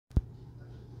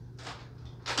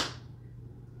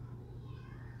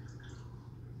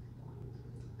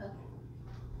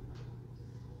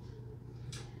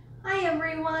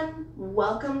everyone!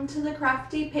 Welcome to the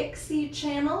Crafty Pixie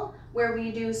channel where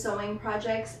we do sewing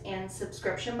projects and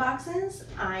subscription boxes.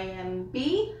 I am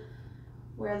Bee.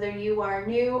 Whether you are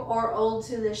new or old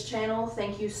to this channel,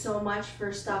 thank you so much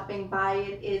for stopping by.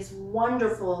 It is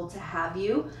wonderful to have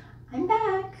you. I'm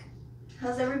back.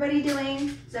 How's everybody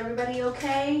doing? Is everybody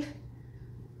okay?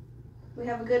 We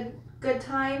have a good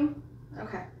time?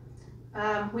 Okay.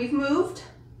 We've moved.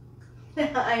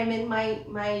 I'm in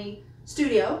my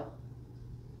studio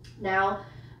now.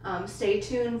 Stay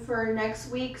tuned for next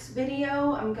week's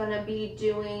video. I'm gonna be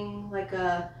doing like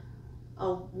a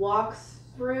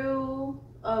walkthrough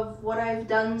of what I've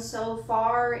done so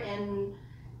far and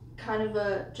kind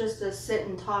of just a sit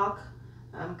and talk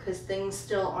because things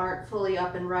still aren't fully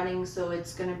up and running, so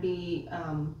it's gonna be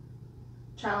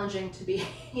challenging to be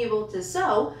able to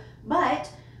sew.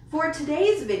 But for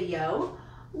today's video,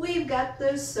 we've got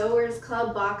the Sewers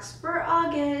Club box for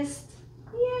August.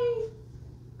 Yay!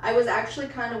 I was actually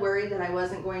kind of worried that I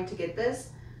wasn't going to get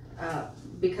this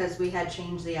because we had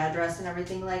changed the address and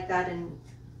everything like that, and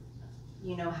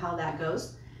you know how that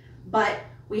goes. But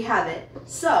we have it.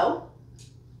 So,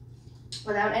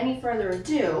 without any further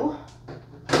ado,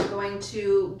 I'm going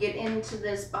to get into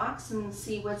this box and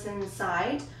see what's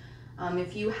inside.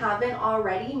 If you haven't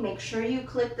already, make sure you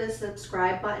click the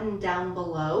subscribe button down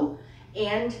below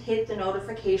and hit the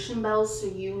notification bell so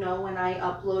you know when I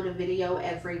upload a video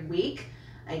every week.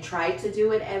 I try to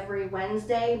do it every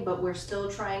Wednesday, but we're still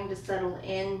trying to settle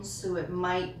in, so it'll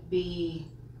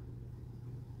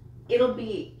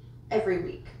be every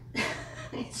week.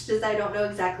 It's just I don't know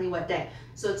exactly what day.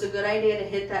 So it's a good idea to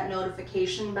hit that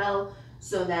notification bell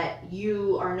so that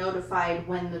you are notified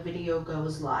when the video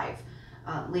goes live.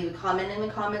 Leave a comment in the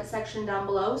comment section down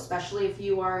below, especially if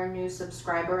you are a new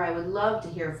subscriber. I would love to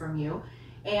hear from you.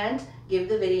 And give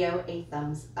the video a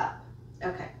thumbs up.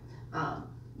 Okay.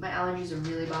 My allergies are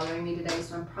really bothering me today,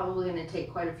 so I'm probably going to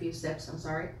take quite a few sips. I'm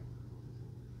sorry.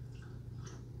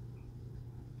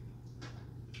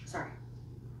 Sorry.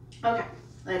 Okay,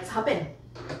 let's hop in.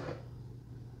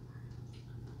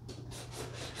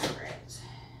 All right.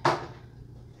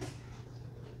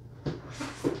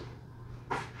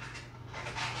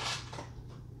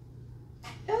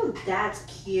 Oh, that's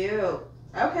cute.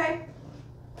 Okay.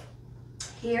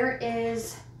 Here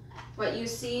is what you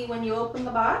see when you open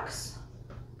the box.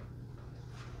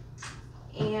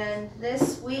 And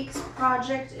this week's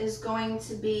project is going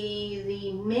to be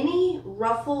the mini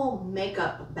ruffle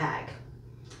makeup bag.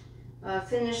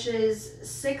 Finishes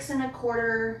 6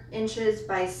 1/4 inches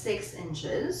by 6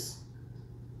 inches.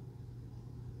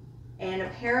 And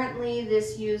apparently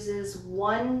this uses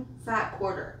 1 fat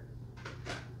quarter.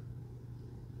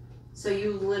 So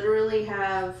you literally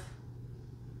have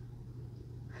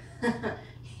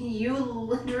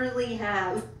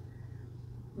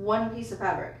one piece of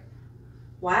fabric.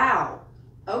 Wow.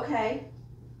 Okay.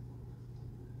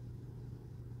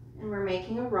 And we're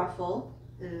making a ruffle.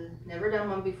 Never done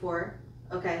one before.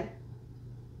 Okay.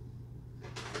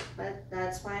 But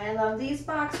that's why I love these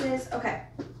boxes. Okay.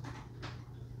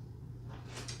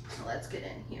 So let's get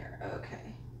in here.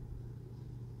 Okay.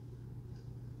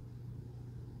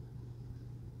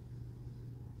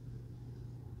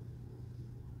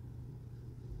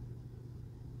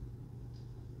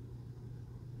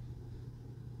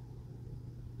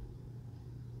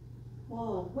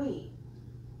 Whoa, wait.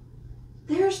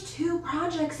 There's 2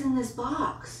 projects in this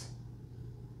box.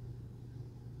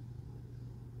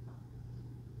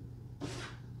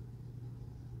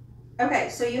 Okay,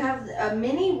 so you have a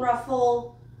mini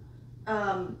ruffle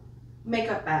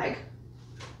makeup bag.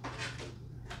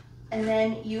 And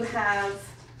then you have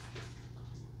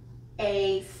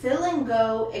a fill and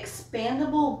go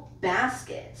expandable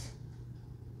basket.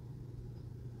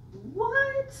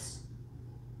 What?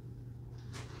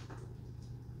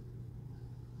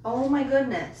 Oh my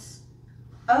goodness.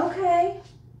 Okay.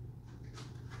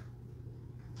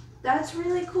 That's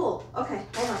really cool. Okay,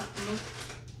 hold on.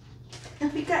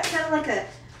 We got kind of like a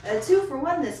 2 for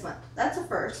 1 this month. That's a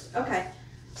first. Okay.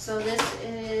 So this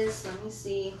is, let me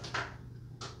see.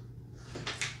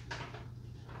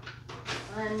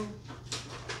 1,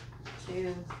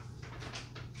 2,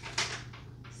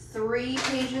 3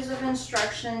 pages of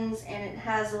instructions, and it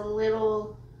has a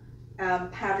little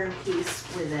pattern piece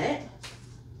with it.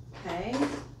 Okay,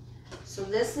 so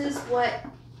this is what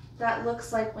that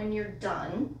looks like when you're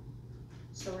done.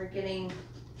 So we're getting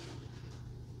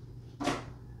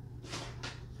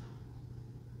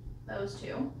those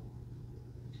 2.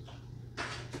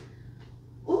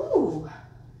 Ooh,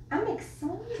 I'm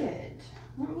excited.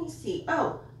 Let me see.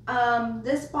 Oh,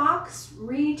 this box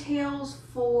retails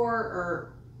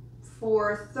for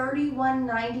for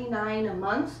 $31.99 a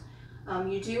month.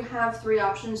 You do have 3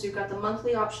 options. You've got the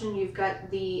monthly option, you've got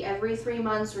the every 3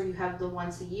 months, or you have the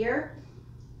once a year.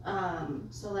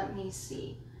 So let me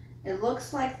see. It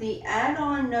looks like the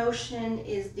add-on notion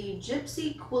is the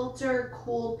Gypsy Quilter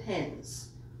Cool Pins.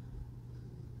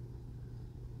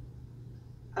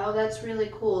 Oh, that's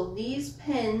really cool. These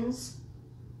pins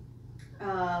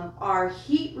are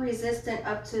heat resistant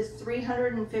up to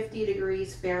 350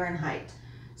 degrees Fahrenheit.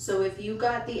 So if you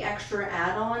got the extra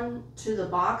add-on to the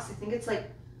box, I think it's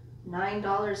like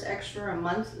 $9 extra a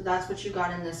month. That's what you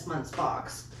got in this month's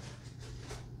box.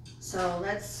 So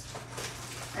let's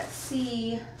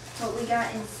see what we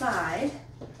got inside.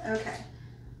 Okay.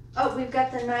 Oh, we've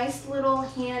got the nice little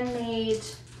handmade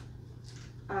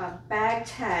bag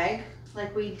tag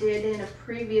like we did in a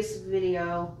previous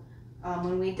video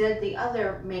when we did the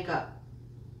other makeup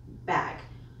bag.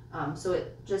 So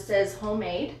it just says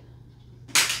homemade,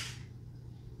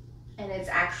 and it's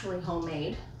actually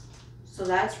homemade. So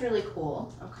that's really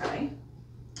cool. Okay.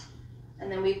 And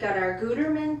then we've got our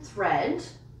Gutermann thread.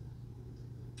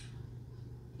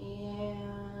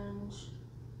 And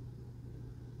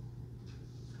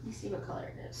let me see what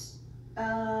color it is.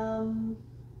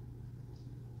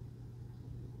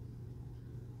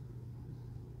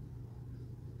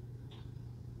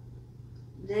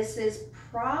 This is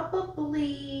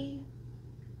probably,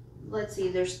 let's see,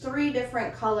 there's 3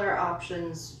 different color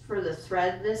options for the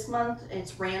thread this month.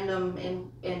 It's random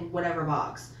in whatever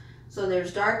box. So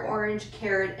there's dark orange,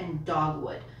 carrot, and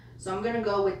dogwood. So I'm gonna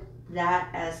go with that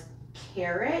as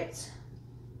carrot.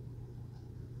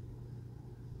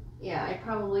 Yeah, I'd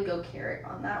probably go carrot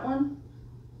on that one.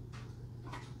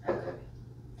 Okay.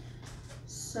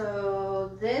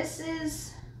 So this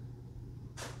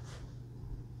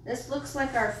looks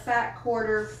like our fat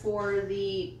quarter for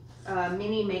the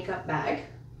mini makeup bag.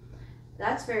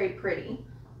 That's very pretty.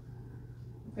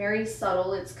 Very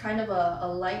subtle. It's kind of a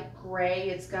light gray.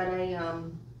 It's got a, I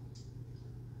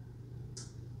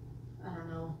don't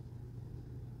know,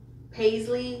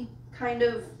 paisley kind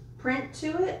of print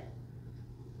to it.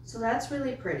 So that's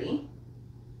really pretty.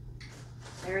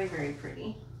 Very, very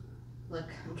pretty. Look,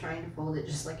 I'm trying to fold it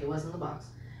just like it was in the box.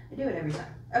 I do it every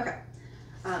time. Okay.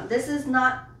 This is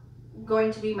not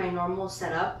going to be my normal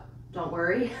setup. Don't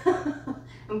worry.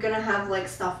 I'm gonna have like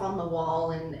stuff on the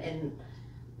wall and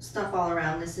stuff all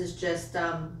around. This is just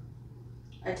a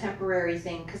temporary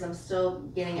thing because I'm still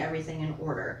getting everything in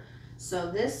order. So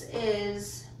this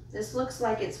looks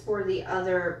like it's for the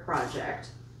other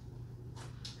project.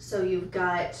 So you've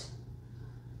got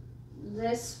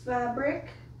this fabric.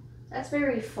 That's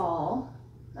very fall.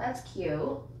 That's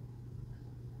cute.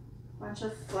 Bunch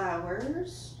of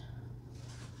flowers.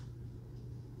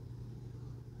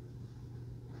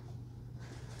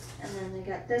 And then they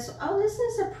got this. Oh, this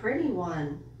is a pretty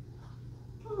one.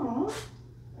 Oh,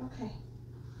 okay.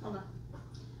 Hold on.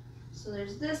 So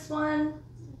there's this one.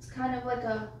 It's kind of like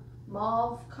a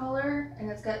mauve color,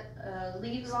 and it's got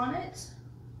leaves on it.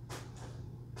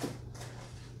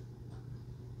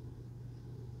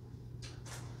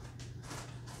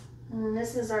 And then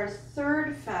this is our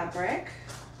third fabric.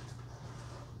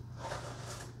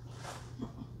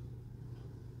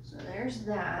 So there's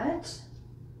that.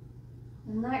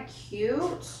 Isn't that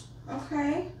cute?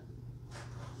 Okay.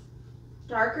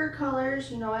 Darker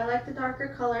colors. You know I like the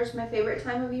darker colors. My favorite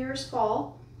time of year is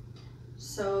fall.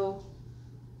 So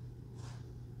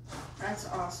that's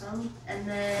awesome. And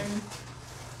then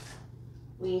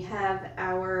we have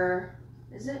our,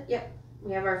 is it? Yep.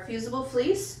 We have our fusible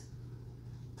fleece.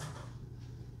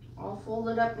 All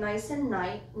folded up nice and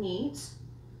neat.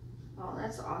 Oh,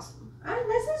 that's awesome.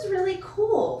 This is really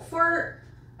cool. For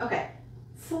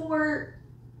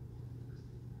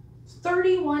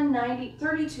 $31.90,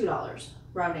 $32,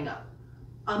 rounding up,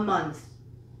 a month.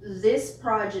 This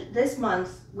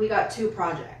month, we got 2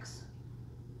 projects.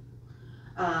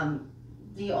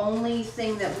 The only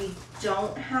thing that we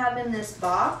don't have in this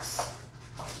box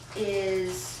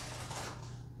is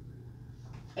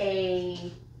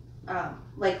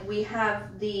like we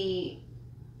have the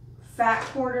fat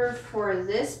quarter for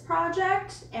this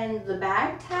project and the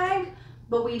bag tag,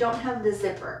 but we don't have the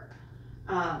zipper.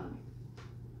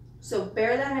 So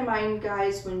bear that in mind,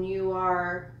 guys, when you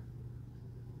are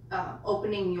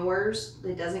opening yours.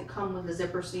 It doesn't come with a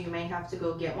zipper, so you may have to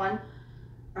go get one.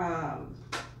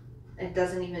 It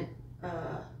doesn't even,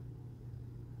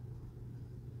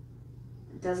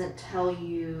 it doesn't tell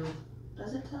you,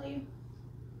 does it tell you?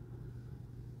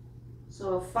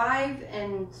 So a 5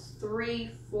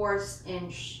 3/4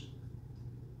 inch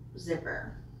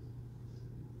zipper.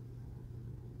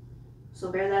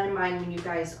 So bear that in mind when you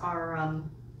guys are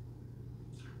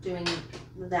doing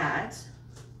that.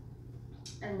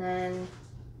 And then,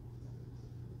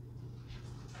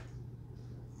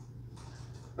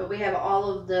 but we have all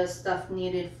of the stuff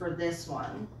needed for this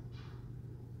one.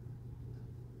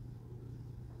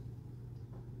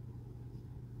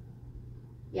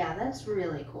 Yeah, that's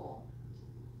really cool.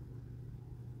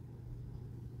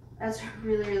 That's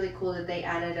really, really cool that they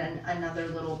added another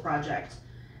little project.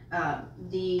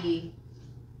 The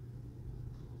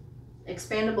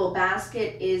expandable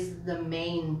basket is the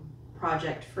main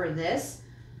project for this.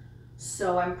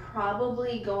 So I'm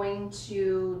probably going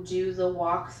to do the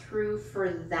walkthrough for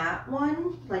that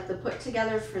one, like the put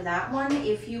together for that one.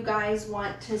 If you guys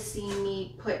want to see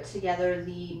me put together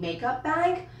the makeup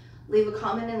bag, leave a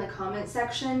comment in the comment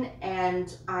section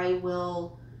and I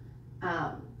will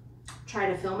try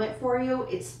to film it for you.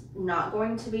 It's not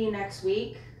going to be next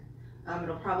week.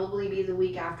 It'll probably be the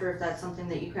week after if that's something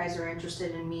that you guys are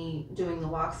interested in me doing the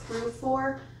walkthrough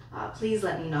for. Please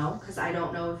let me know because I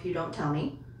don't know if you don't tell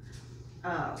me.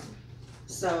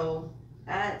 So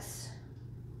that's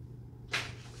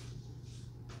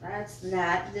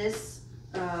that. This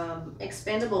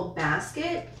expandable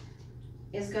basket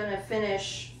is gonna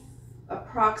finish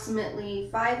approximately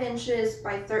 5 inches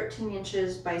by 13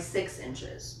 inches by 6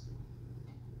 inches.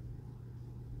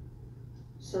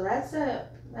 So that's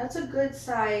a good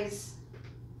size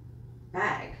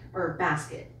bag, or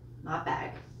basket, not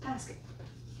bag, basket.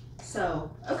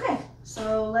 So, okay,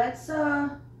 so let's,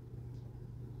 let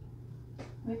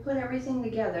me put everything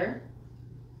together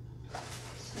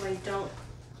so I don't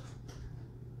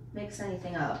mix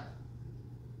anything up.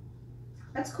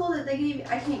 That's cool that they gave you,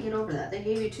 I can't get over that. They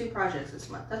gave you 2 projects this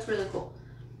month. That's really cool.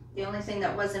 The only thing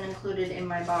that wasn't included in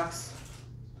my box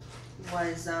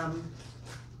was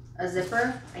a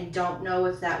zipper. I don't know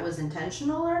if that was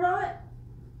intentional or not,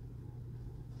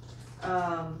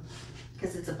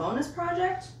 because it's a bonus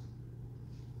project.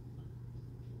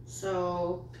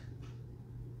 So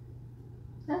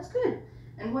that's good.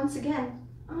 And once again,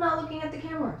 I'm not looking at the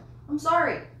camera. I'm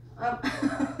sorry.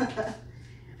 I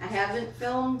haven't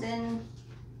filmed in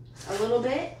a little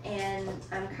bit and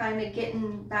I'm kind of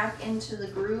getting back into the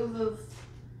groove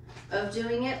of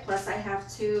doing it. Plus I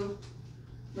have to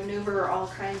maneuver all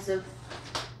kinds of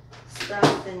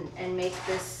stuff and make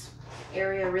this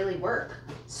area really work.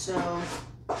 So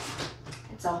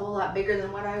it's a whole lot bigger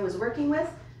than what I was working with,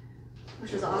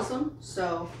 which is awesome.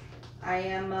 So I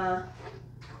am gonna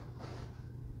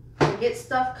get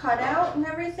stuff cut out and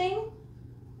everything,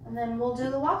 and then we'll do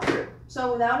the walkthrough.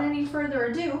 So without any further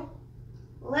ado,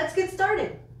 let's get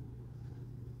started.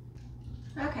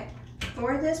 Okay,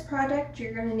 for this project,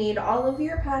 you're gonna need all of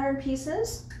your pattern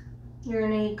pieces. You're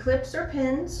gonna need clips or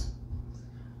pins.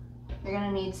 You're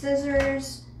gonna need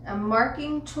scissors, a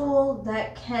marking tool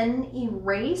that can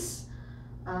erase.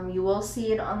 You will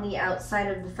see it on the outside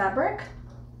of the fabric.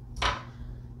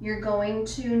 You're going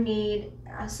to need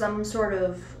some sort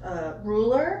of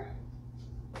ruler,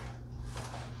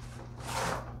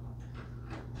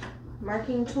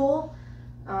 marking tool,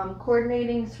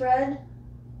 coordinating thread,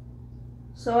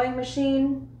 sewing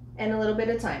machine, and a little bit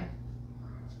of time.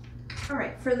 All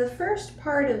right, for the first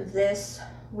part of this,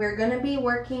 we're gonna be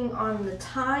working on the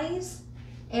ties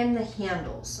and the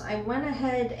handles. I went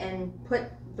ahead and put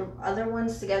the other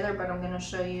ones together, but I'm gonna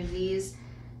show you these.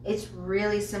 It's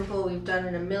really simple. We've done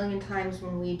it a million times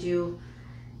when we do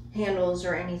handles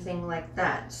or anything like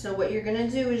that. So what you're gonna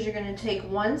do is you're gonna take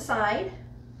one side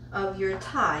of your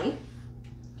tie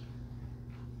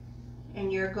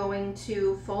and you're going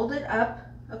to fold it up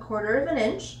 1/4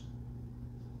 inch,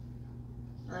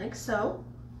 like so.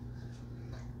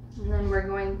 And then we're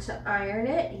going to iron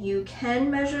it. You can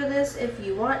measure this if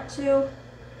you want to.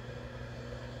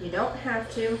 You don't have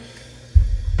to.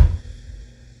 I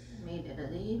made it a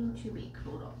little too big,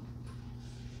 hold on.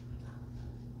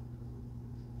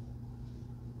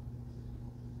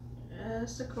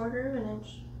 Just 1/4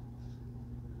 inch.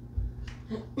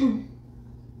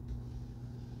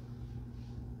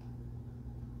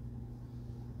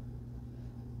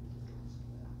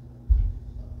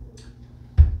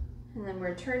 And then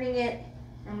we're turning it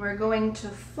and we're going to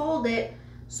fold it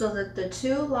so that the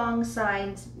 2 long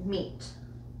sides meet.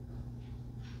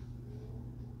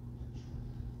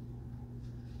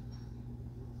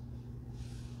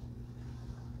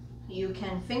 You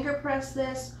can finger press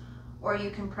this or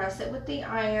you can press it with the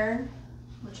iron,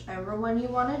 whichever one you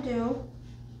want to do.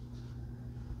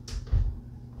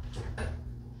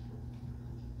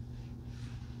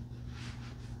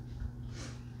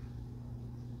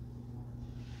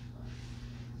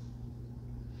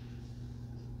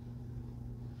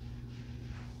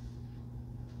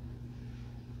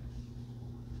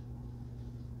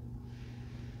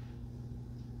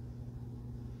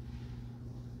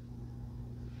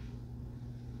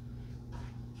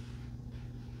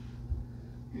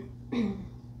 And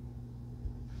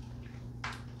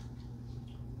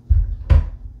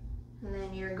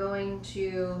then you're going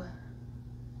to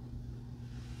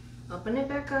open it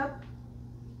back up.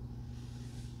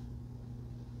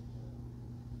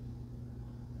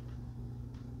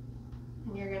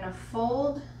 And you're going to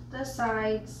fold the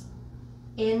sides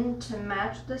in to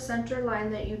match the center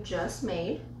line that you just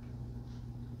made.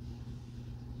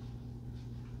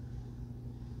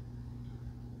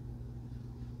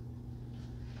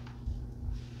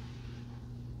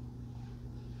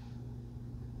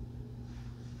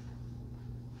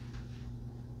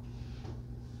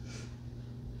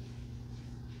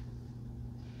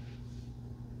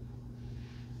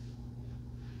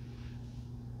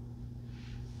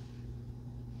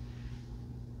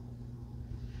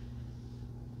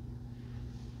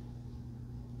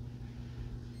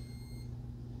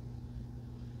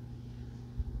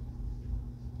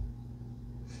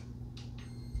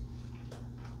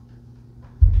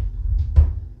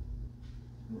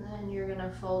 And then you're going to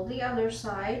fold the other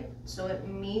side so it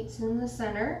meets in the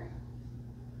center.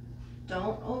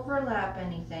 Don't overlap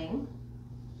anything.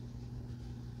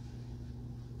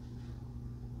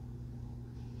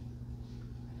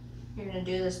 You're going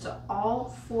to do this to all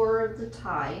 4 of the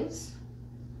ties.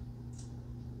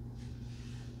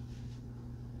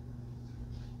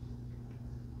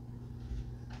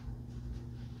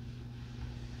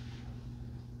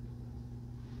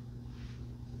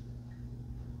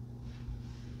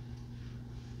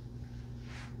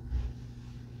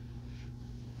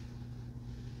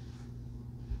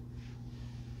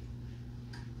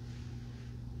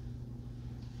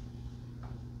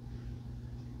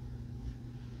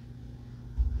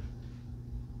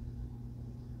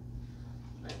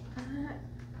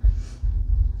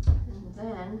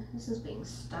 This is being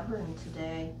stubborn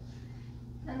today.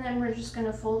 And then we're just going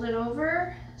to fold it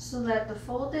over so that the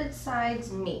folded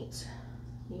sides meet.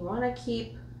 You want to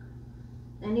keep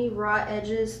any raw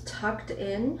edges tucked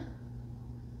in.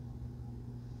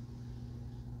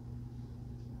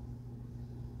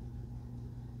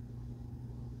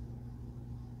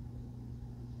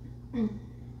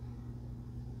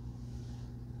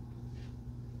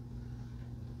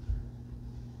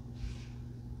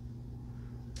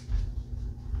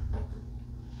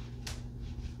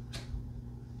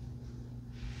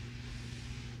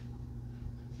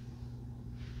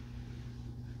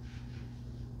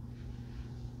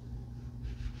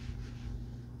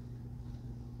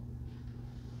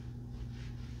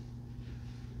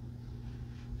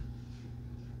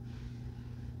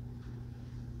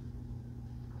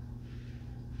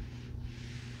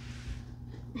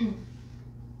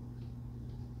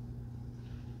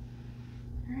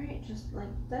 Alright, just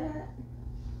like that.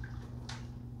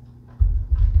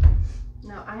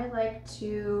 Now I like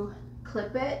to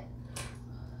clip it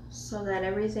so that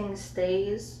everything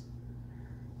stays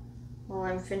while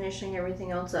I'm finishing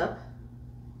everything else up.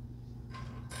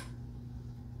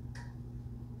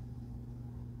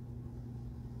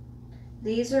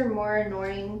 These are more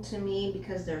annoying to me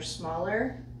because they're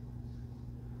smaller.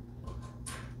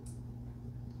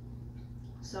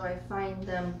 So I find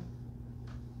them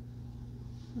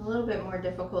a little bit more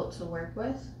difficult to work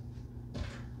with.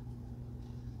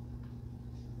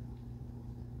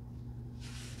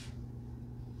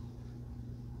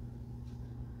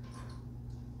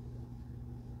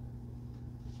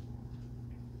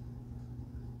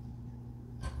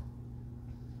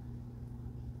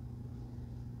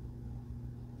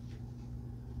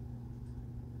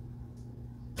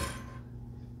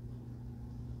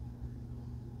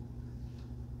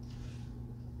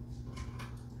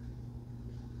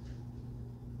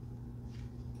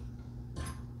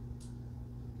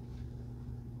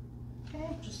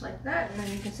 Okay, just like that, and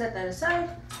then you can set that aside.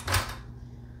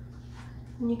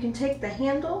 And you can take the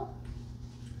handle,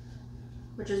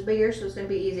 which is bigger, so it's going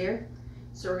to be easier.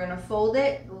 So we're going to fold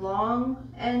it,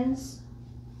 long ends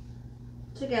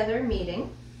together, meeting.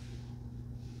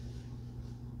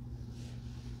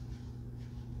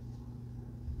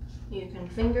 You can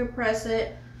finger press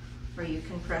it, or you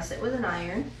can press it with an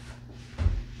iron.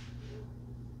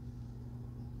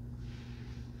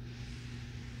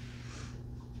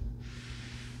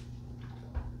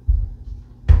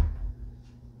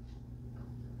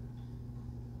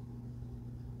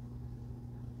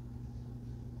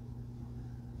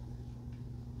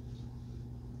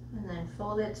 And then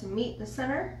fold it to meet the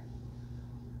center.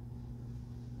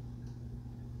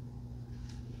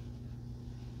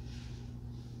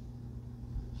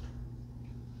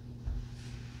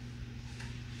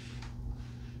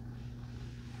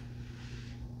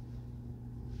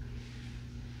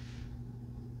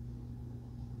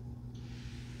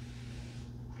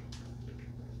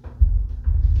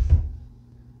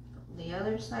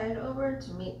 other side over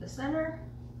to meet the center.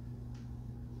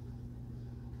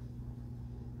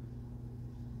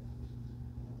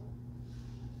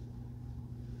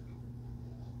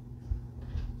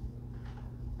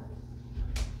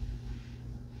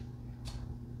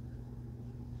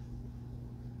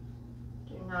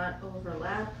 Do not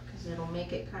overlap because it'll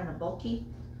make it kind of bulky.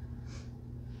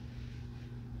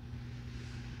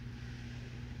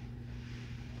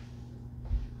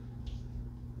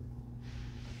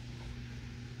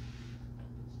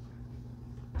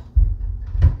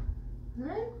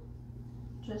 Then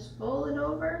just fold it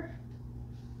over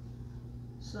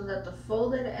so that the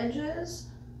folded edges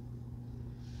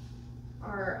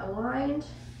are aligned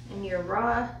and your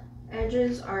raw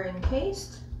edges are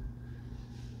encased.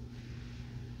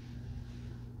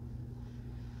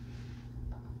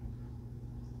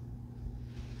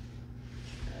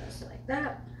 Just like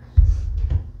that.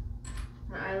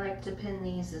 And I like to pin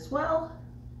these as well.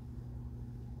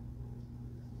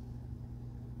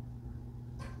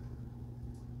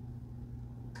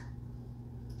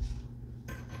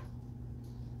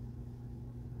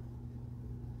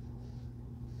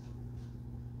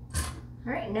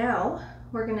 All right, now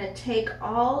we're gonna take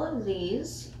all of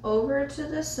these over to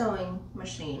the sewing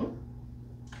machine,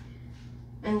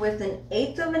 and with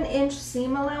 1/8 of an inch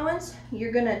seam allowance,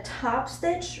 you're gonna top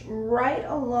stitch right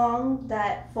along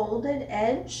that folded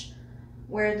edge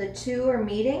where the two are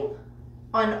meeting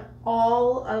on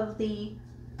all of the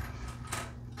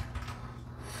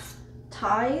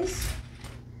ties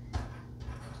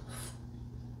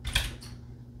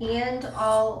and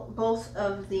both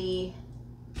of the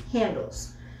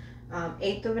handles.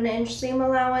 1/8 of an inch seam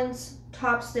allowance,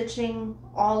 top stitching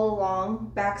all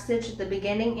along, back stitch at the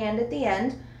beginning and at the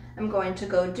end. I'm going to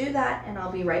go do that and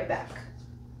I'll be right back.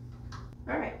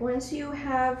 All right, once you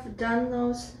have done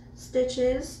those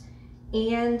stitches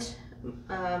and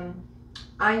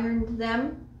ironed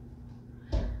them,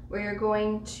 we're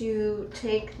going to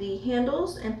take the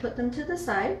handles and put them to the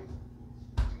side.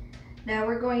 Now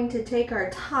we're going to take our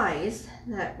ties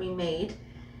that we made,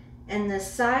 and the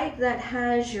side that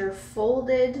has your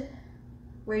folded,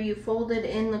 where you folded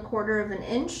in the 1/4 of an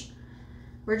inch,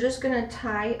 we're just going to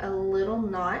tie a little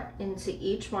knot into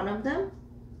each one of them.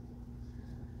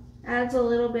 Adds a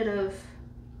little bit of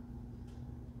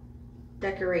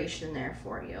decoration there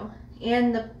for you.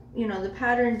 And the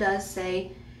pattern does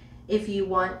say if you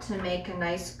want to make a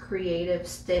nice creative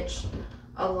stitch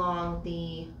along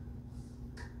the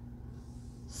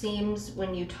seams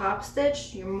when you top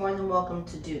stitch, you're more than welcome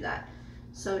to do that.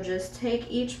 So just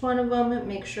take each one of them and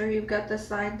make sure you've got the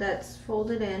side that's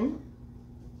folded in.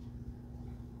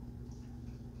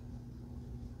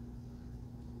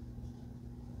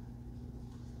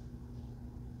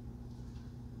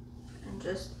 And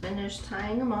just finish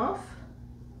tying them off.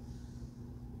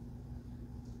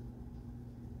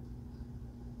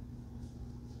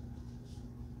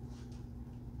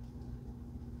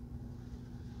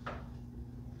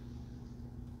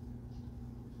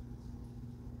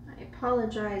 I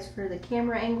apologize for the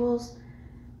camera angles.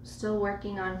 Still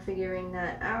working on figuring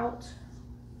that out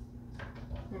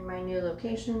in my new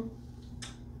location.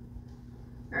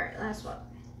 All right, last one.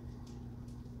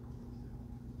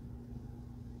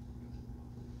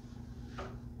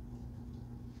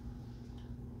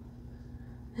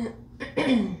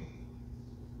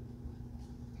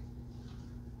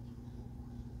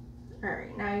 All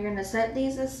right, now you're gonna set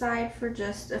these aside for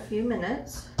just a few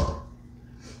minutes.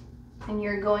 And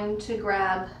you're going to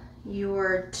grab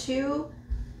your 2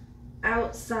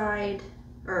 outside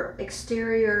or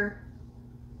exterior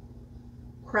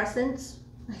crescents,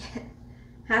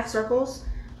 half circles,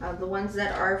 the ones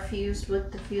that are fused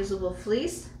with the fusible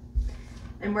fleece.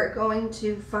 And we're going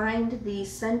to find the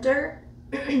center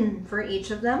for each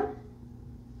of them.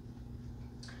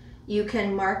 You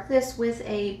can mark this with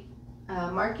a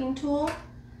marking tool,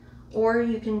 or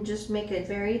you can just make a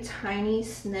very tiny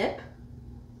snip.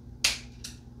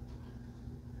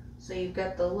 So you've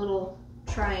got the little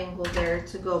triangle there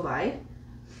to go by.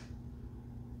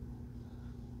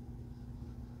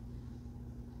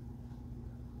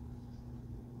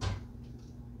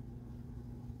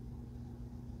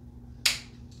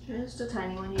 Just a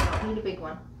tiny one, you don't need a big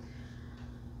one.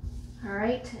 All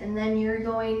right, and then you're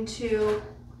going to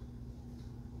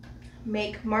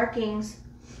make markings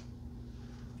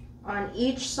on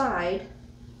each side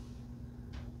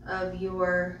of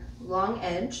your long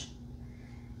edge.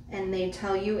 And they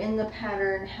tell you in the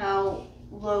pattern how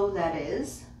low that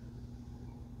is.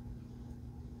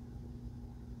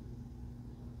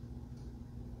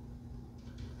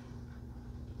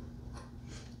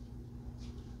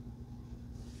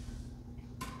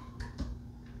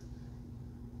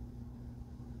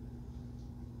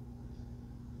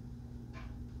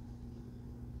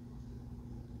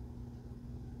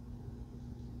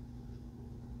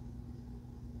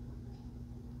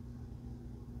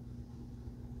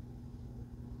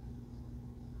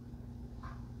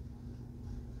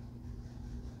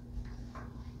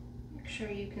 sure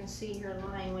you can see your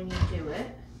line when you do it.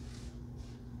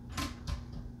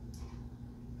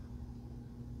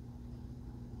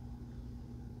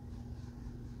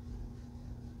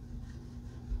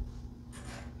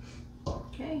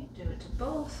 Okay, do it to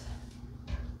both.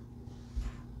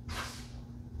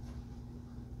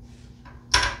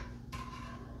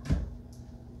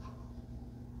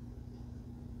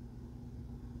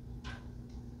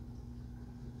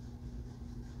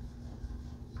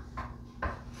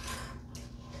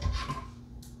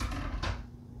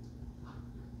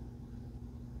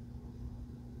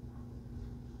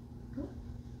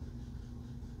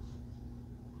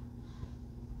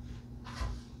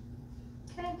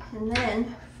 Okay, and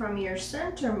then from your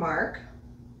center mark,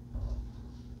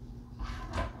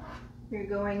 you're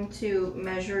going to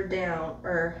measure down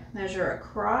or measure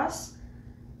across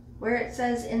where it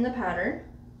says in the pattern.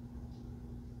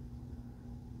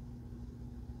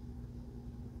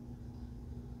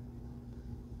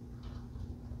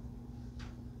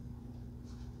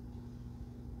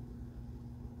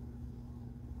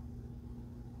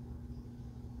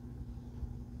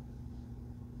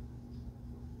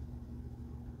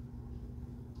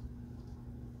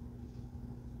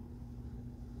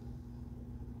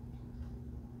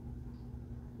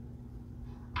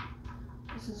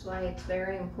 This is why it's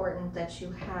very important that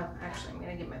you have, actually I'm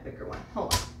gonna get my bigger one,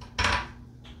 hold on.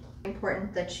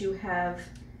 Important that you have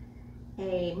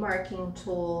a marking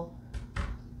tool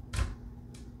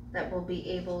that will be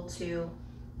able to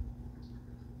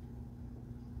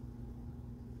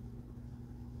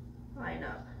line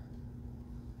up.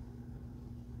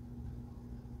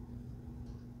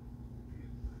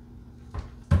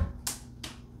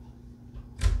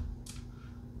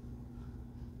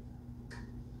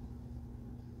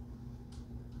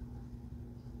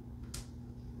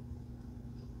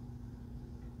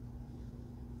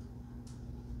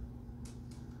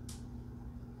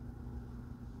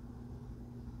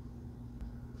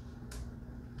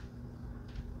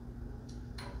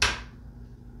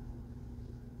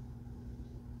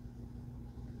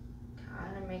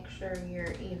 Make sure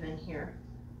you're even here.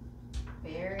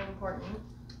 Very important.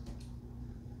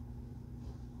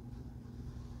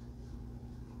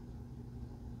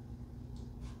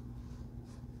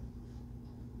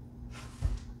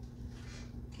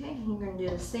 Okay, you're going to do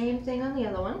the same thing on the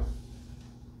other one.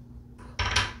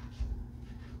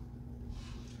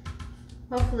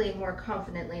 Hopefully more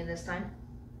confidently this time.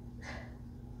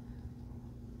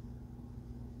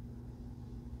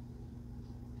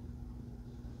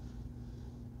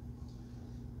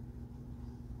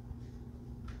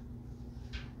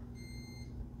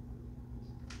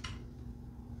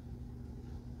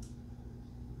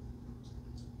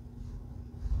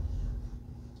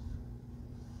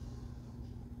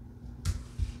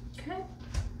 Okay.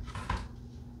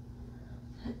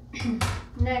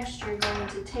 Next, you're going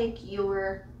to take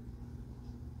your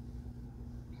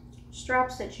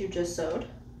straps that you just sewed,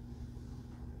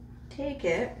 take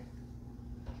it,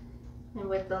 and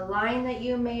with the line that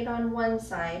you made on one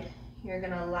side, you're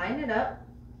going to line it up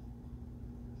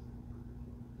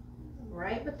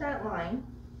right with that line,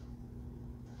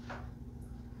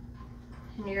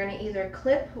 and you're going to either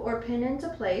clip or pin into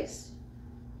place.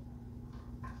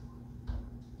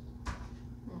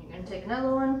 And you're going to take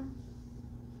another one.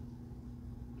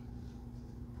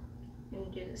 You're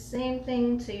going to do the same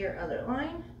thing to your other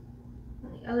line.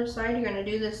 On the other side, you're going to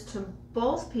do this to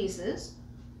both pieces.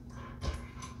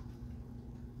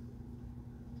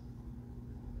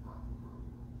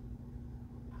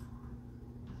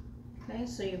 Okay,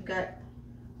 so you've got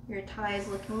your ties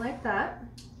looking like that.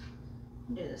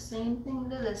 Do the same thing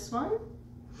to this one.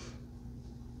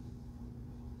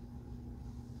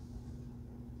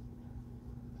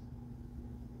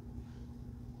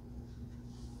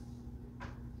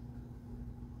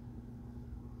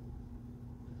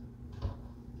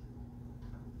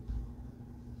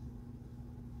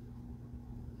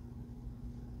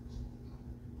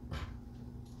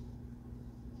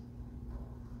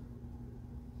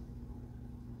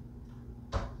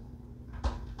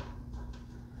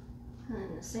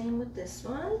 And the same with this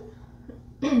one.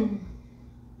 And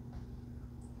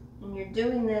you're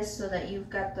doing this so that you've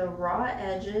got the raw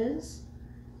edges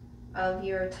of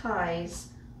your ties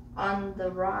on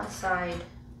the raw side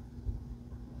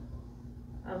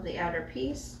of the outer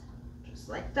piece, just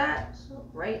like that. So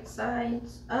right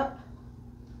sides up.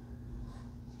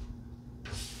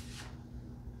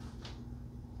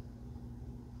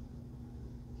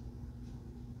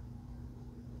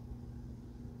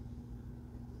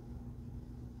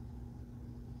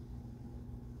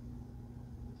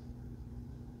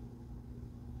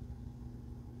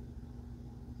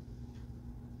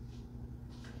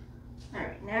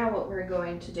 Now what we're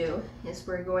going to do is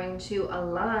we're going to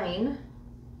align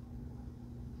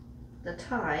the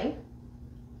tie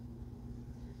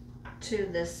to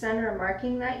the center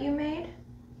marking that you made.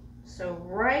 So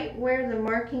right where the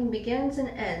marking begins and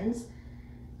ends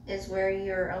is where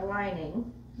you're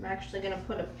aligning. I'm actually going to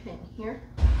put a pin here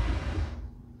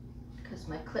because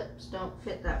my clips don't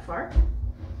fit that far.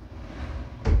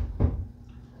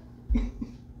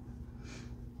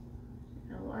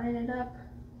 Line it up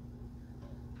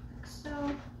like so.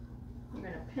 I'm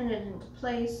going to pin it into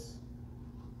place.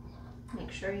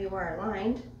 Make sure you are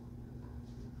aligned.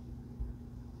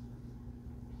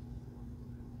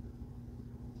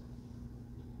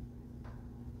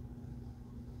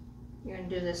 You're going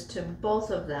to do this to both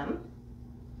of them.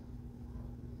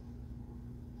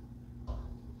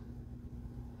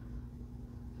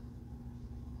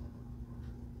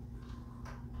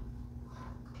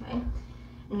 Okay,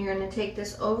 and you're going to take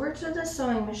this over to the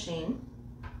sewing machine.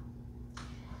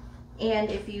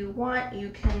 And if you want, you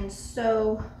can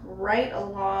sew right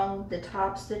along the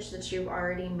top stitch that you've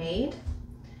already made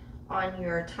on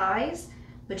your ties,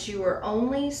 but you are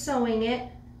only sewing it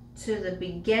to the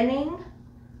beginning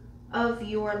of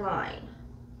your line.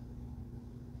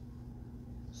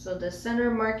 So the center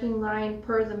marking line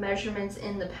per the measurements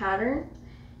in the pattern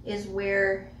is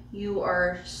where you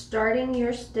are starting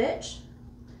your stitch.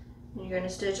 And you're going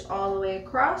to stitch all the way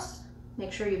across.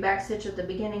 Make sure you back stitch at the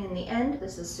beginning and the end.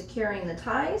 This is securing the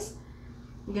ties.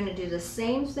 You're going to do the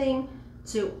same thing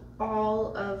to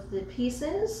all of the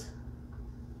pieces.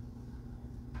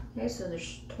 Okay, so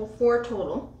there's 4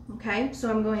 total. Okay, so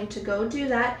I'm going to go do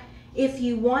that. If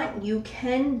you want, you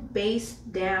can base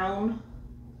down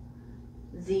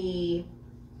the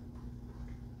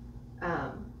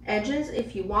edges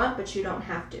if you want, but you don't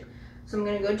have to. So I'm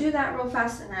going to go do that real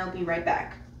fast and I'll be right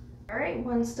back. All right,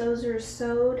 once those are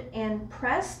sewed and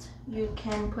pressed, you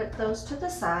can put those to the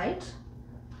side.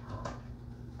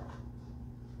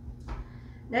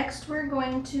 Next, we're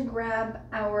going to grab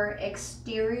our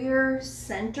exterior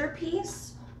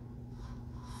centerpiece.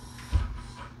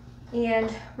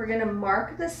 And we're going to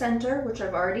mark the center, which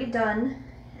I've already done,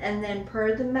 and then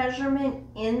per the measurement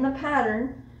in the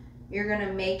pattern, you're going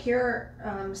to make your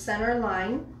center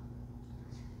line,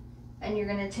 and you're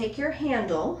going to take your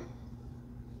handle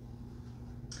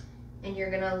and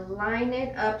you're going to line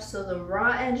it up so the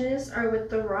raw edges are with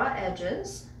the raw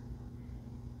edges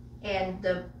and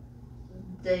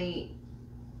the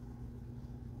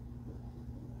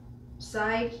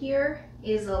side here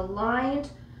is aligned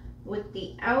with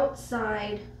the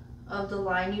outside of the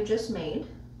line you just made.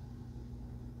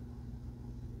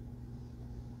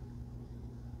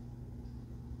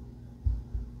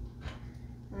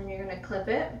 And then you're going to clip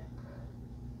it.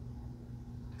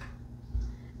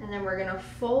 And then we're going to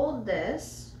fold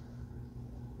this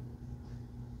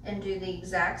and do the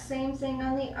exact same thing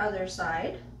on the other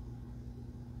side.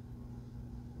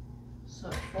 So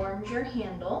it forms your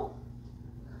handle.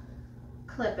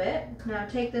 Clip it. Now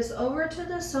take this over to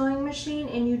the sewing machine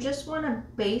and you just want to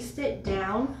baste it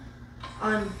down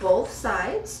on both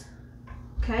sides.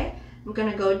 Okay, I'm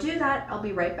going to go do that. I'll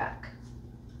be right back.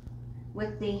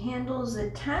 With the handles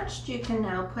attached, you can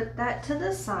now put that to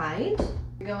the side.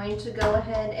 You're going to go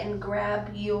ahead and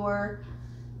grab your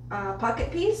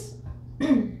pocket piece.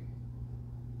 And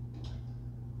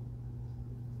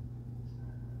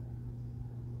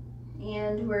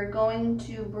we're going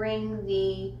to bring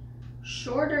the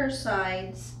shorter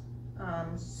sides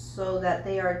so that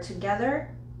they are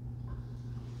together,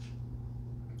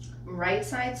 right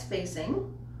sides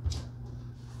facing.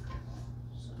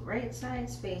 So right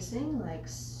sides facing like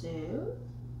so.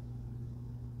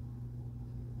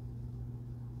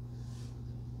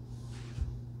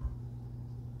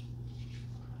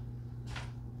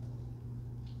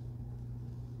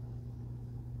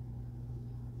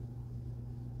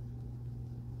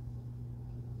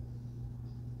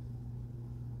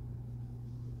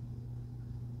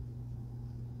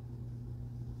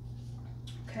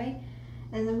 Okay,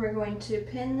 and then we're going to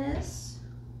pin this.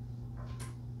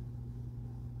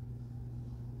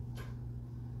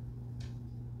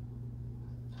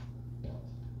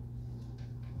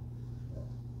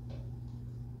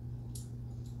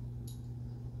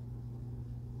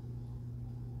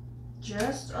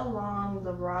 Just along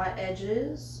the raw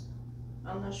edges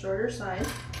on the shorter side.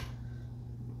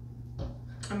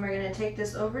 And we're going to take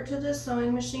this over to the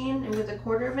sewing machine, and with a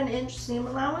 1/4 inch seam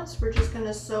allowance, we're just going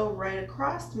to sew right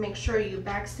across to make sure you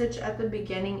backstitch at the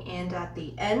beginning and at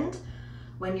the end.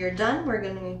 When you're done, we're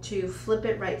going to flip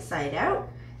it right side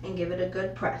out and give it a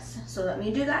good press. So let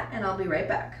me do that and I'll be right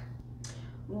back.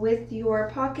 With your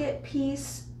pocket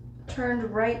piece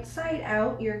turned right side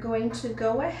out, you're going to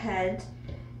go ahead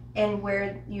and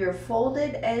where your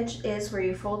folded edge is, where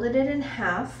you folded it in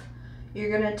half, you're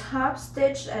going to top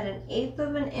stitch at 1/8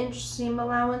 of an inch seam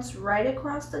allowance right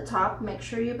across the top. Make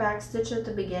sure you back stitch at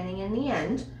the beginning and the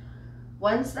end.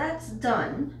 Once that's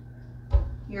done,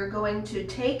 you're going to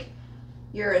take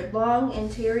your long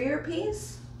interior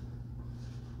piece.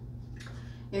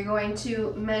 You're going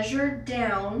to measure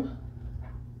down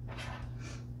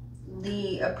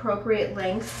the appropriate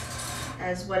length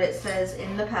as what it says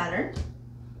in the pattern.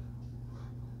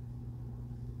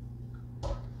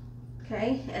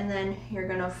 Okay, and then you're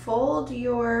going to fold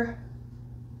your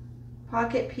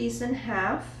pocket piece in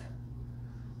half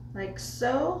like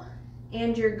so,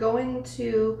 and you're going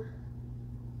to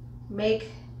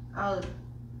make a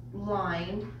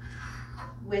line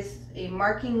with a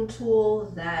marking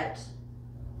tool that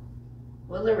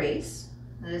will erase.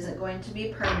 That isn't going to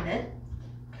be permanent.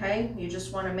 Okay, you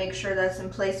just want to make sure that's in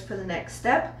place for the next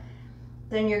step.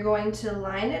 Then you're going to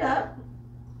line it up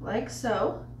like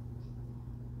so.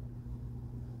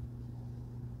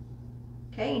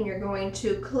 Okay, and you're going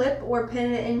to clip or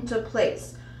pin it into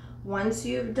place. Once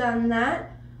you've done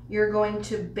that, you're going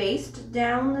to baste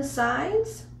down the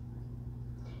sides,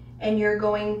 and you're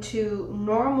going to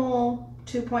normal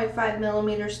 2.5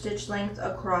 millimeter stitch length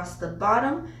across the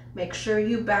bottom. Make sure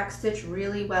you backstitch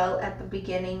really well at the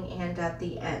beginning and at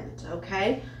the end,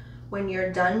 okay? When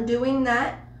you're done doing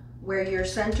that, where your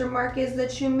center mark is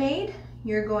that you made,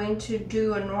 you're going to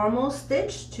do a normal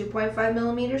stitch, 2.5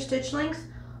 millimeter stitch length,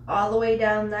 all the way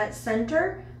down that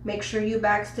center. Make sure you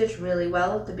backstitch really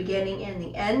well at the beginning and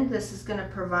the end. This is going to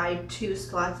provide 2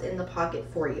 slots in the pocket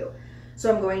for you.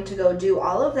 So I'm going to go do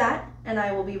all of that, and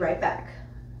I will be right back.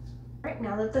 All right,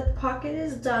 now that the pocket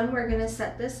is done, we're going to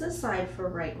set this aside for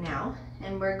right now,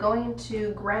 and we're going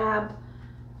to grab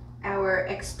our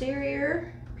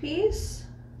exterior piece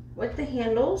with the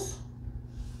handles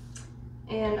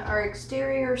and our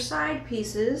exterior side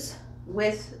pieces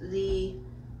with the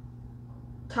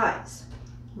ties.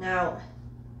 Now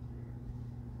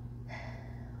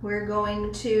we're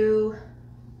going to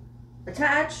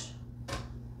attach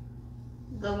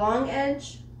the long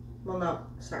edge, well no,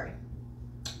 sorry,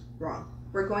 wrong.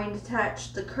 We're going to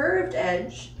attach the curved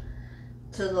edge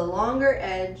to the longer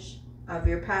edge of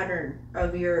your pattern,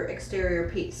 of your exterior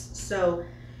piece. So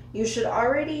you should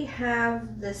already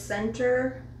have the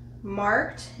center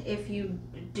marked. If you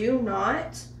do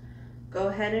not, go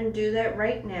ahead and do that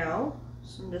right now.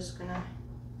 So I'm just gonna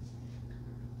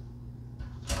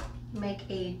make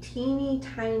a teeny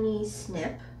tiny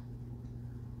snip.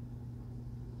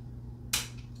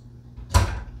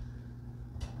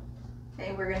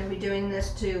 Okay, we're going to be doing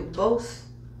this to both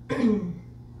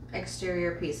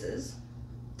exterior pieces.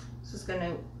 This is going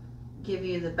to give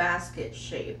you the basket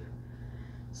shape.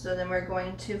 So then we're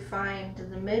going to find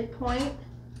the midpoint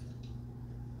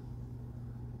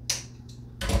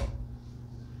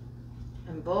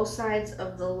on both sides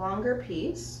of the longer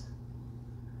piece.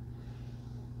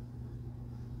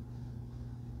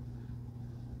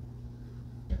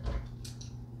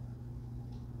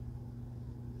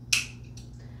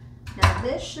 Now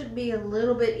this should be a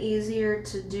little bit easier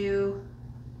to do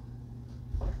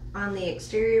on the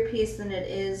exterior piece than it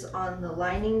is on the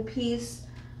lining piece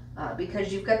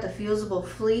because you've got the fusible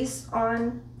fleece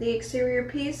on the exterior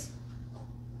piece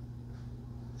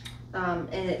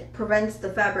and it prevents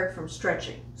the fabric from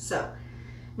stretching. So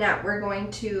now we're going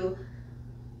to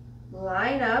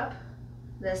line up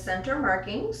the center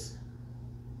markings,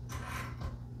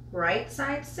 right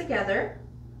sides together,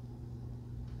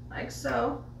 like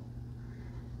so.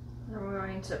 And we're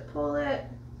going to pull it,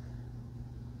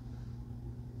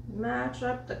 match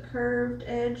up the curved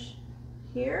edge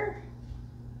here.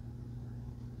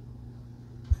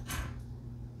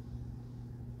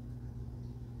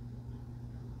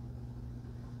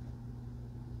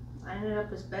 Line it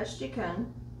up as best you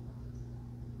can.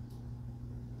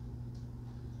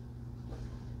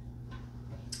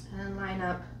 And line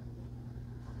up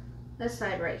this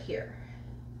side right here.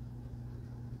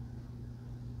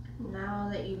 Now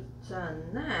that you've done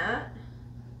that,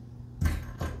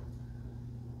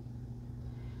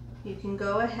 you can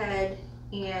go ahead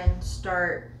and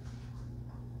start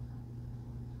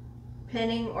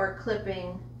pinning or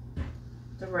clipping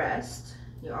the rest.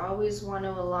 You always want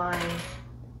to align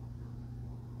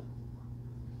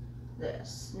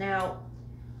this. Now,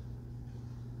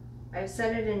 I've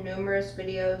said it in numerous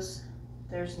videos,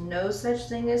 there's no such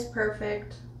thing as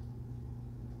perfect,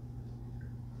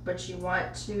 but you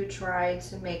want to try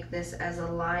to make this as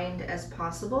aligned as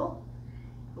possible.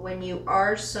 When you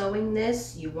are sewing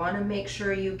this, you want to make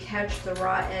sure you catch the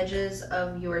raw edges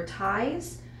of your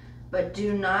ties but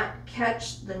do not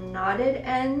catch the knotted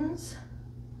ends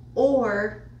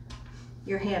or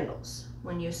your handles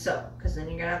when you sew, because then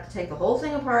you're gonna have to take the whole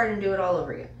thing apart and do it all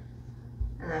over again,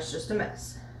 and that's just a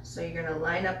mess. So you're gonna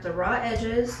line up the raw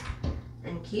edges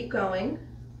and keep going.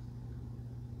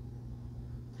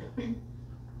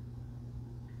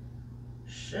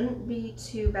 Shouldn't be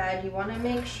too bad. You want to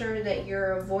make sure that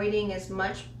you're avoiding as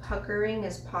much puckering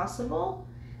as possible.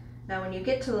 Now when you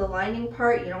get to the lining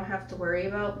part, you don't have to worry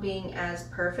about being as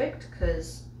perfect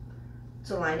because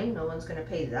it's a lining. No one's going to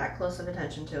pay that close of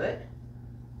attention to it.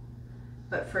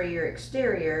 But for your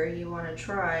exterior, you want to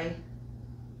try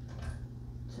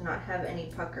to not have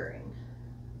any puckering.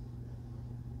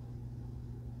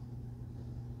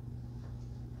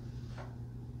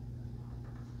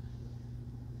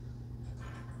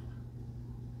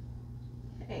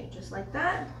 Okay, just like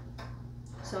that.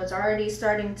 So it's already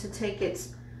starting to take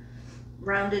its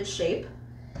rounded shape,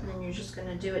 and then you're just going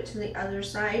to do it to the other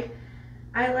side.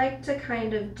 I like to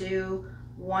kind of do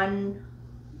one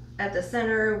at the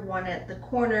center, one at the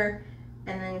corner,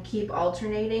 and then keep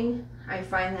alternating. I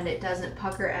find that it doesn't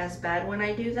pucker as bad when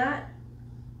I do that.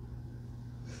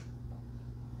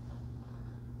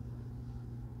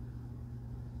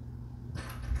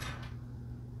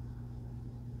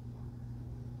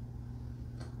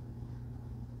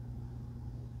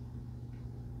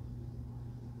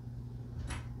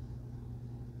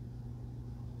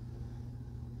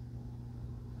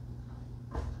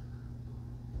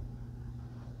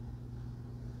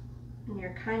 And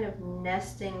you're kind of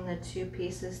nesting the two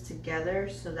pieces together,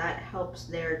 so that helps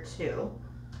there too.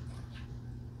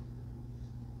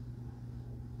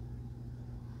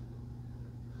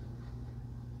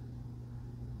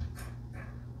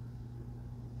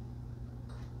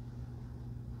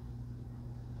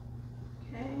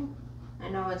 Okay, I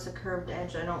know it's a curved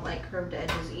edge. I don't like curved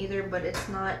edges either, but it's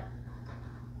not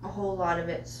a whole lot of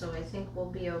it, so I think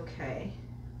we'll be okay.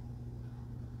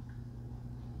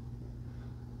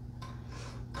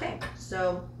 Okay,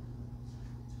 so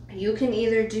you can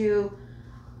either do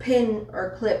pin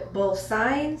or clip both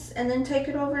sides and then take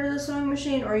it over to the sewing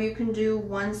machine, or you can do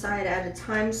one side at a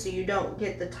time so you don't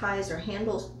get the ties or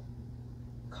handles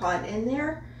caught in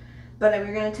there. But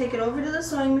we're going to take it over to the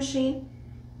sewing machine,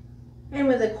 and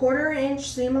with a 1/4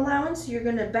 inch seam allowance, you're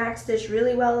going to backstitch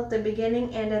really well at the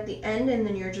beginning and at the end, and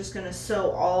then you're just going to sew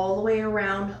all the way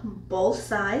around both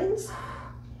sides.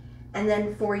 And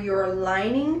then for your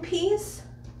lining piece,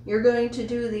 you're going to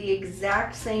do the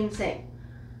exact same thing,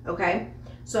 okay?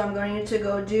 So I'm going to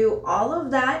go do all of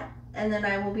that, and then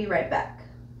I will be right back.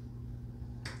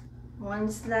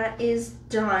 Once that is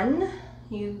done,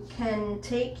 you can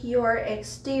take your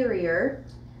exterior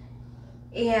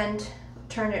and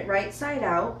turn it right side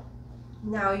out.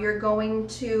 Now you're going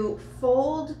to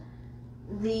fold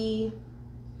the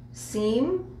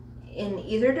seam in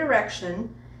either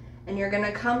direction, and you're going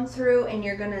to come through and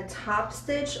you're going to top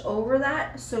stitch over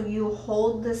that so you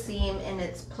hold the seam in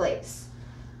its place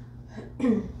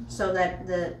so that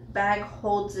the bag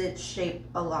holds its shape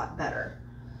a lot better.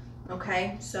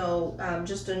 Okay, so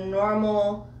just a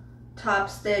normal top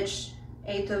stitch,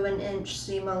 1/8 of an inch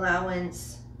seam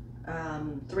allowance,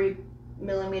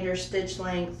 3mm stitch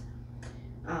length.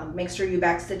 Make sure you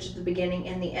back stitch at the beginning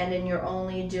and the end, and you're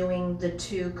only doing the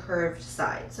 2 curved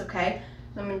sides, okay?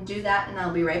 I'm going to do that and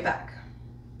I'll be right back.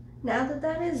 Now that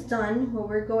that is done, what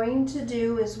we're going to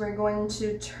do is we're going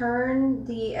to turn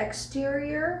the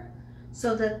exterior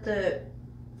so that the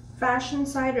fashion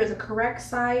side or the correct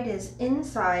side is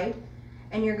inside,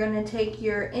 and you're going to take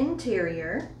your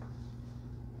interior,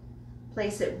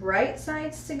 place it right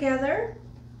sides together.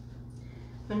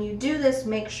 When you do this,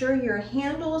 make sure your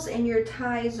handles and your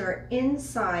ties are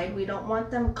inside. We don't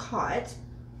want them caught.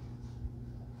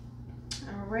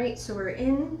 All right, so we're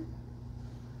in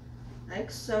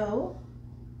like so.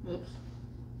 Oops.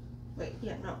 Wait,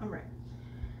 yeah, no, I'm right.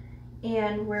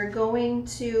 And we're going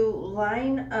to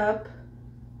line up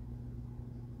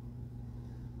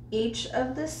each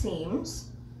of the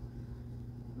seams.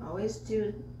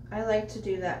 I like to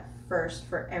do that first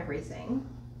for everything.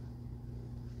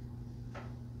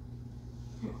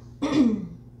 Make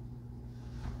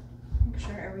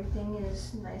sure everything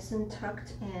is nice and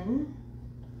tucked in.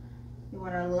 You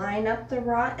want to line up the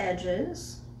raw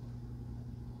edges.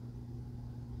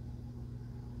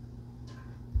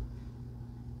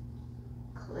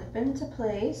 Clip into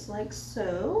place like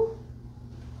so.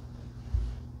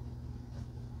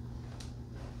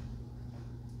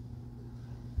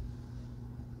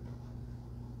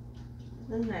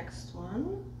 The next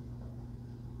one.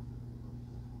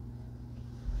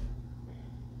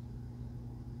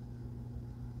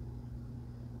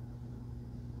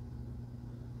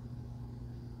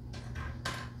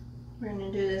 We're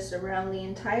going to do this around the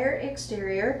entire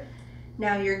exterior.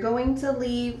 Now you're going to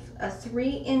leave a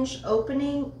 3-inch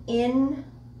opening in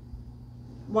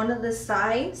one of the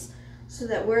sides so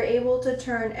that we're able to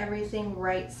turn everything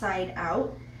right side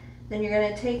out. Then you're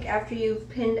going to take, after you've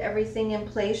pinned everything in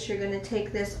place, you're going to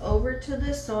take this over to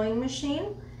the sewing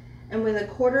machine, and with a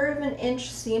 1/4 of an inch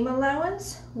seam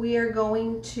allowance, we are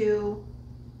going to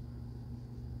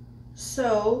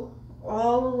sew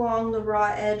all along the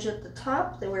raw edge at the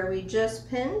top, where we just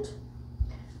pinned.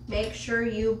 Make sure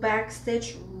you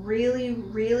backstitch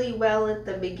really well at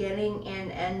the beginning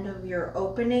and end of your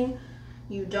opening.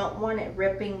 You don't want it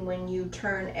ripping when you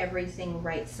turn everything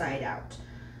right side out.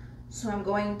 So I'm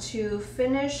going to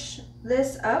finish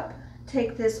this up,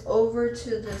 take this over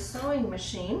to the sewing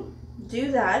machine,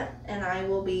 do that, and I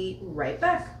will be right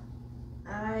back.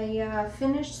 I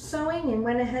finished sewing and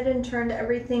went ahead and turned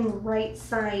everything right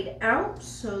side out.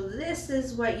 So this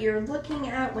is what you're looking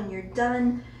at when you're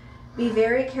done. Be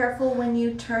very careful when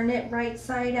you turn it right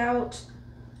side out.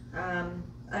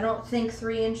 I don't think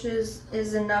 3 inches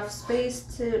is enough space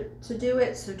to do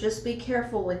it, so just be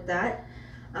careful with that.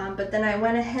 But then I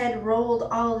went ahead, rolled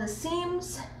all the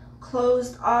seams,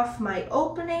 closed off my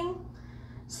opening.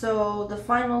 So the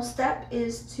final step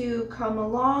is to come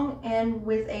along and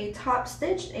with a top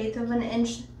stitch, 1/8 of an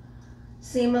inch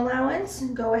seam allowance,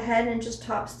 go ahead and just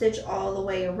top stitch all the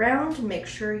way around. Make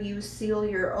sure you seal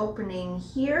your opening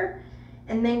here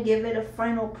and then give it a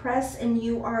final press and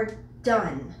you are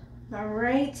done. All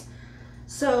right,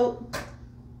 so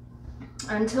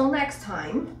until next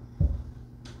time,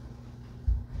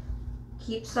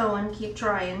 keep sewing, keep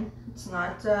trying. It's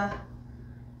not,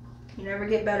 you never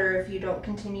get better if you don't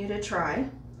continue to try.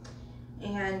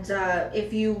 And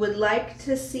if you would like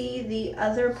to see the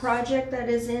other project that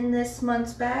is in this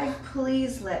month's bag,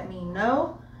 please let me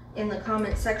know in the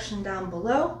comment section down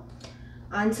below.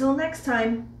 Until next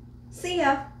time, see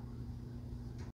ya!